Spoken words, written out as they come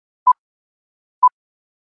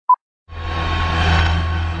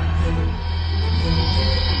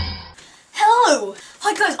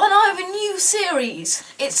a new series.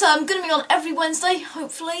 It's going to be on every Wednesday,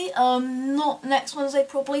 hopefully. Not next Wednesday,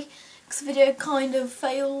 probably, because the video kind of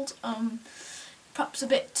failed. Perhaps a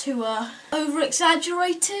bit too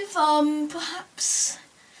over-exaggerative, perhaps.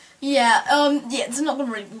 Yeah, it's not going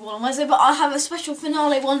to really be one on Wednesday, but I have a special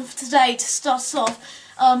finale one for today to start us off.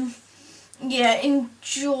 Yeah,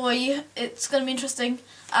 enjoy. It's going to be interesting.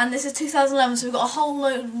 And this is 2011, so we've got a whole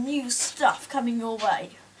load of new stuff coming your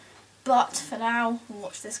way. But for now,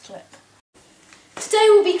 watch this clip. Today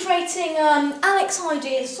we'll be creating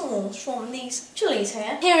alexhydea sauce from these chilies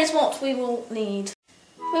here. Here is what we will need.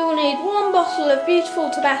 We will need 1 bottle of beautiful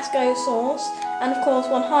Tabasco sauce, and of course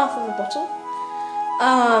 1/2 of a bottle.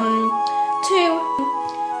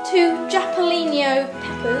 2 Jalapeno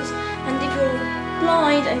peppers, and if you're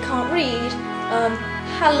blind and can't read,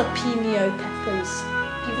 jalapeno peppers.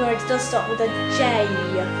 The word does start with a J.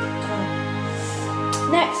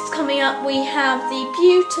 Next, coming up, we have the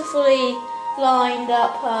beautifully lined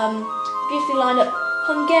up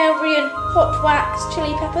Hungarian hot wax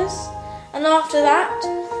chili peppers, and after that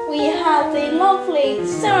we have the lovely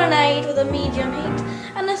Serenade with a medium heat,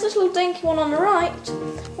 and this little dinky one on the right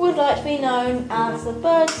would like to be known as the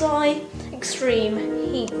Bird's Eye Extreme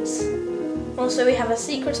Heat. Also, we have a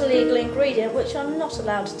secret illegal ingredient which I'm not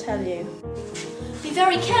allowed to tell you. Be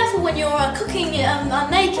very careful when you're cooking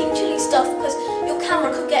and making chili stuff, because your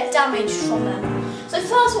camera could get damaged from them. So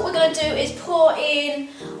first what we're going to do is pour in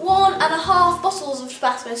 1.5 bottles of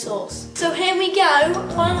Tabasco sauce. So here we go,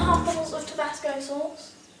 1.5 bottles of Tabasco sauce.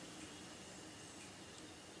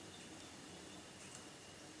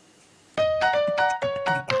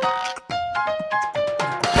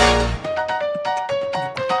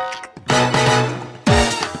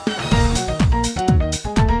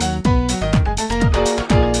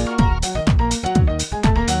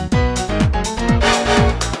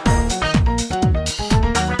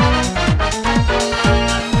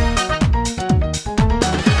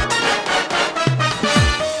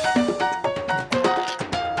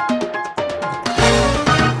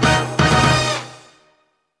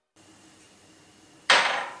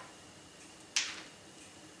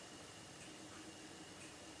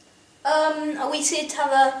 We seem to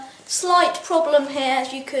have a slight problem here.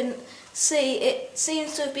 As you can see, it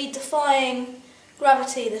seems to be defying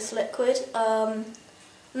gravity, this liquid. I'm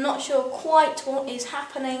not sure quite what is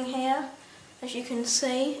happening here. As you can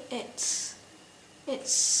see, it's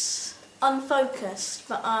unfocused,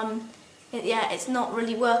 but yeah, it's not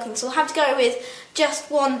really working. So I'll have to go with just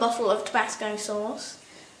 1 bottle of Tabasco sauce,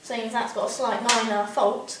 seeing that's got a slight minor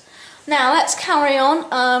fault. Now let's carry on.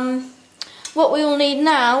 What we will need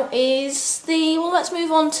now is let's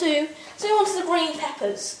move on to the green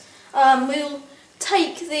peppers. We'll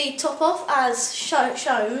take the top off as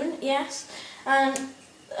shown, yes, and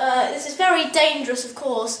this is very dangerous, of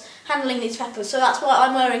course, handling these peppers, so that's why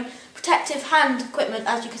I'm wearing protective hand equipment,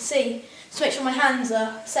 as you can see, to make sure my hands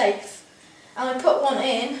are safe. And I put one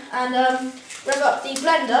in and rev up the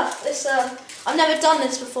blender. I've never done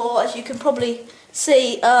this before, as you can probably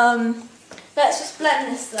see. Let's just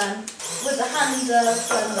blend this then with the hand blender.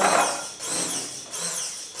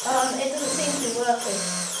 It doesn't seem to be working.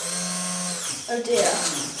 Oh dear.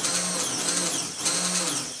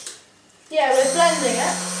 Yeah, we're blending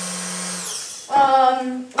it.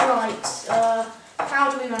 Right. How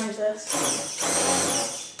do we manage this?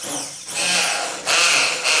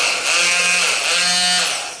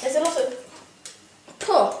 There's a lot of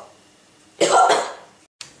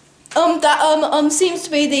that seems to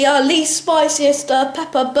be the least spiciest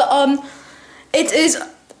pepper, but it is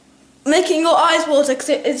making your eyes water because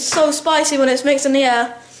it's so spicy when it's mixed in the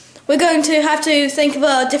air. We're going to have to think of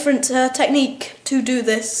a different technique to do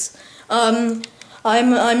this. I'm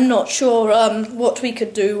not sure what we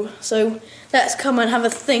could do, so let's come and have a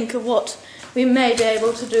think of what we may be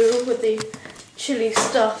able to do with the chili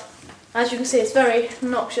stuff. As you can see, it's very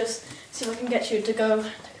noxious. See if I can get you to go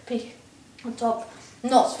take a peek on top.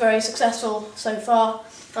 Not very successful so far.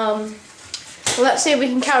 Well, let's see if we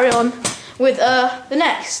can carry on with the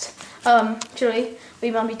next chili. We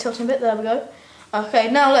might be tilting a bit. There we go. Okay,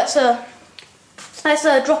 now let's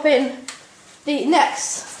drop in the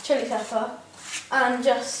next chili pepper and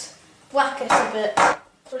just whack it a bit.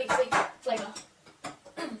 Release the flavour.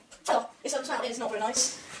 Oh, it's not very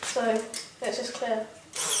nice. So let's just clear.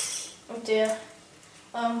 Oh dear.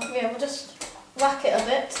 Yeah, we'll just whack it a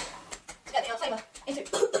bit. Get the flavour into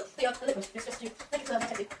the liquid. It's just to make it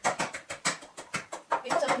tasty. We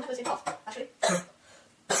cut the peppers in half, actually.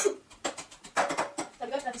 There we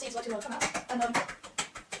go, now the seeds like to come out. And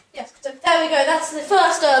yes, so there we go, that's the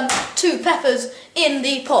first 2 peppers in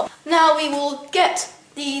the pot. Now we will get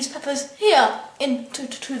these peppers here into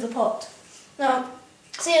to the pot. Now,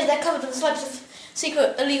 seeing they're covered with a slight of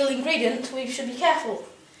secret illegal ingredient, we should be careful.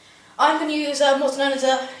 I'm going to use what's known as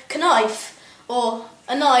a knife, or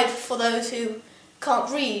a knife for those who can't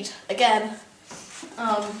read again.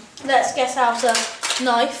 Let's get out a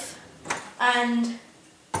knife, and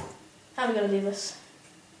how are we going to do this?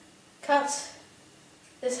 Cut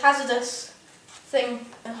this hazardous thing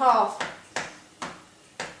in half.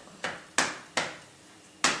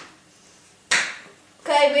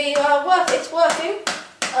 Okay, it's working.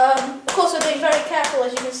 Of course, we're being very careful,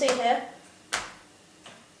 as you can see here.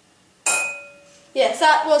 Yes,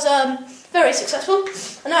 that was very successful.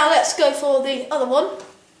 And now let's go for the other one.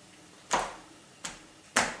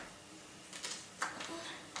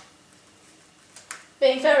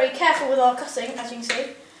 Being very careful with our cutting, as you can see.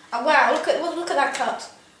 And wow, look at that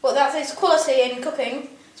cut. Well, that is quality in cooking.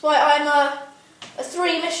 That's why I'm a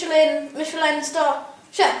 3 Michelin star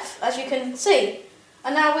chef, as you can see.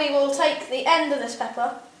 And now we will take the end of this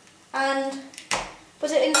pepper and put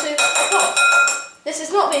it into a pot. This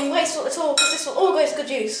is not being wasteful at all, because this will all go to good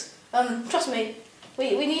use. Trust me,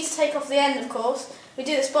 we need to take off the end, of course. We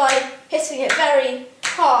do this by hitting it very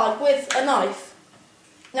hard with a knife.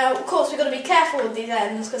 Now, of course, we've got to be careful with these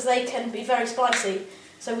ends, because they can be very spicy.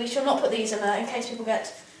 So we shall not put these in there in case people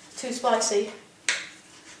get too spicy.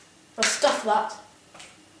 I'll stuff that.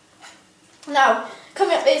 Now,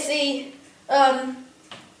 coming up is the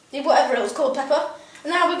whatever it was called, pepper.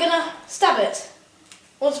 And now we're going to stab it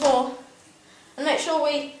once more. And make sure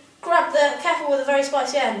we grab careful with the very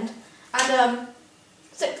spicy end, and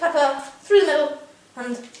stick the pepper through the middle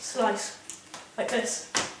and slice, like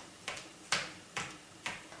this.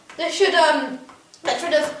 This should get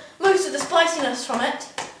rid of most of the spiciness from it,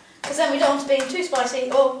 because then we don't want it being too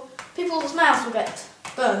spicy or people's mouths will get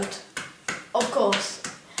burnt, of course.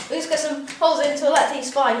 We just get some holes in to let the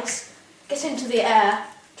spice get into the air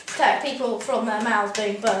to protect people from their mouths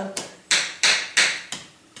being burnt.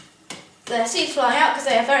 The seeds flying out because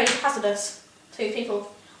they are very hazardous to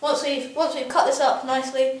people. Once we've cut this up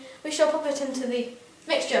nicely, we shall pop it into the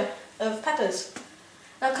mixture of peppers.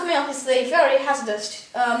 Now coming up is the very hazardous.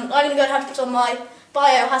 I'm going to go and have to put on my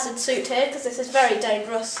biohazard suit here because this is very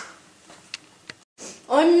dangerous.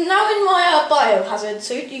 I'm now in my biohazard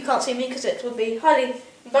suit. You can't see me because it would be highly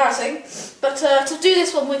embarrassing. But to do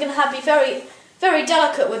this one, we're going to have to be very, very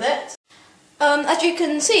delicate with it. As you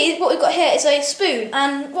can see, what we've got here is a spoon,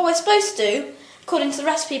 and what we're supposed to do, according to the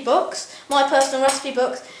recipe books, my personal recipe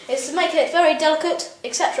books, is to make it very delicate,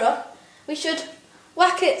 etc. We should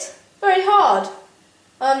whack it very hard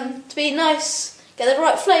to be nice, get the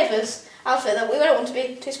right flavours out of it. That we don't want to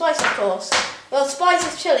be too spicy, of course. Well, spicy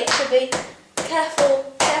chilli should be carefully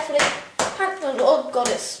handled. Oh God,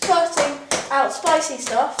 it's spurting out spicy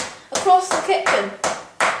stuff across the kitchen.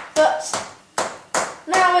 But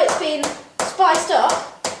now it's been spiced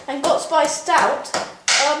up and got spiced out,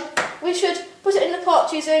 we should put it in the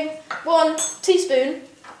pot using 1 teaspoon,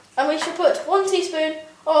 and we should put 1 teaspoon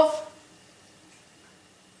of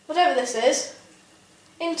whatever this is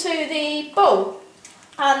into the bowl.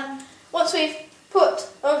 And once we've put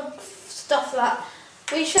stuff that,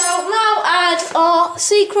 we shall now add our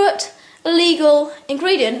secret illegal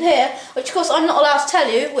ingredient here, which of course I'm not allowed to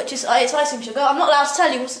tell you, which is it's icing sugar. I'm not allowed to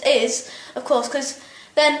tell you what it is, of course, because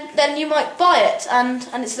then you might buy it and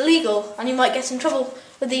it's illegal and you might get in trouble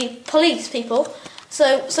with the police people.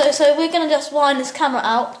 So we're going to just wind this camera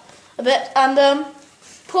out a bit and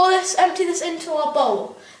empty this into our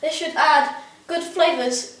bowl. This should add good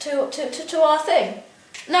flavours to our thing.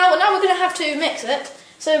 Now we're going to have to mix it,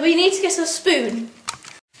 so we need to get a spoon.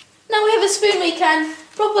 Now we have a spoon, we can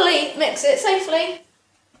properly mix it safely.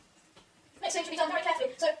 Mixing should be done very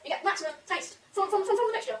carefully, so you get maximum taste from the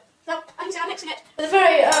mixture. Now, as you can see, I'm mixing it with a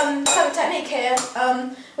very clever technique here,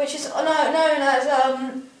 which is known as,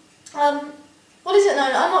 what is it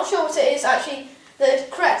known? I'm not sure what it is actually, the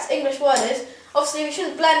correct English word is. Obviously, we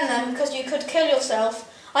shouldn't blend them because you could kill yourself.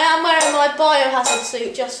 I am wearing my biohazard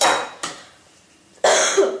suit just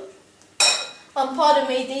for... pardon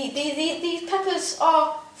me, these peppers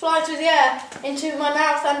are flying through the air into my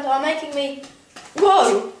mouth and are making me...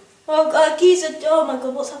 Whoa! Well, geezer, oh my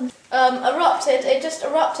God, what's happened? It just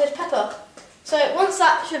erupted pepper. So once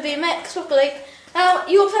that should be mixed properly. Now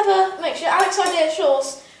your pepper mixture, alexhydea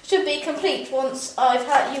sauce, should be complete once you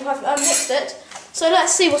have mixed it. So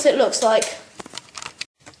let's see what it looks like.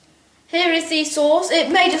 Here is the sauce. It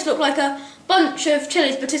may just look like a bunch of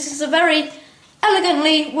chilies, but it is a very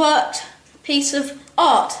elegantly worked piece of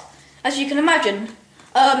art, as you can imagine.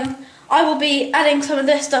 I will be adding some of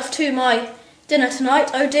this stuff to my dinner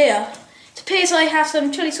tonight. Oh dear. It appears I have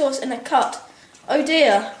some chilli sauce in a cup Oh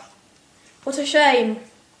dear, what a shame.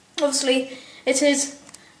 Obviously, it is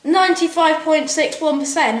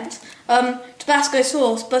 95.61% Tabasco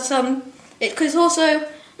sauce, but it is also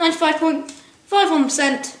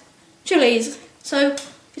 95.51% chilies. So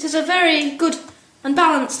it is a very good and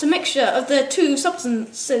balanced mixture of the two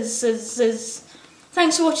substances.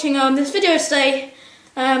 Thanks for watching this video today.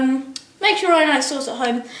 Make your own ice sauce at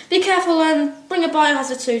home. Be careful and bring a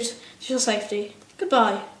biohazard suit to your safety.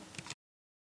 Goodbye.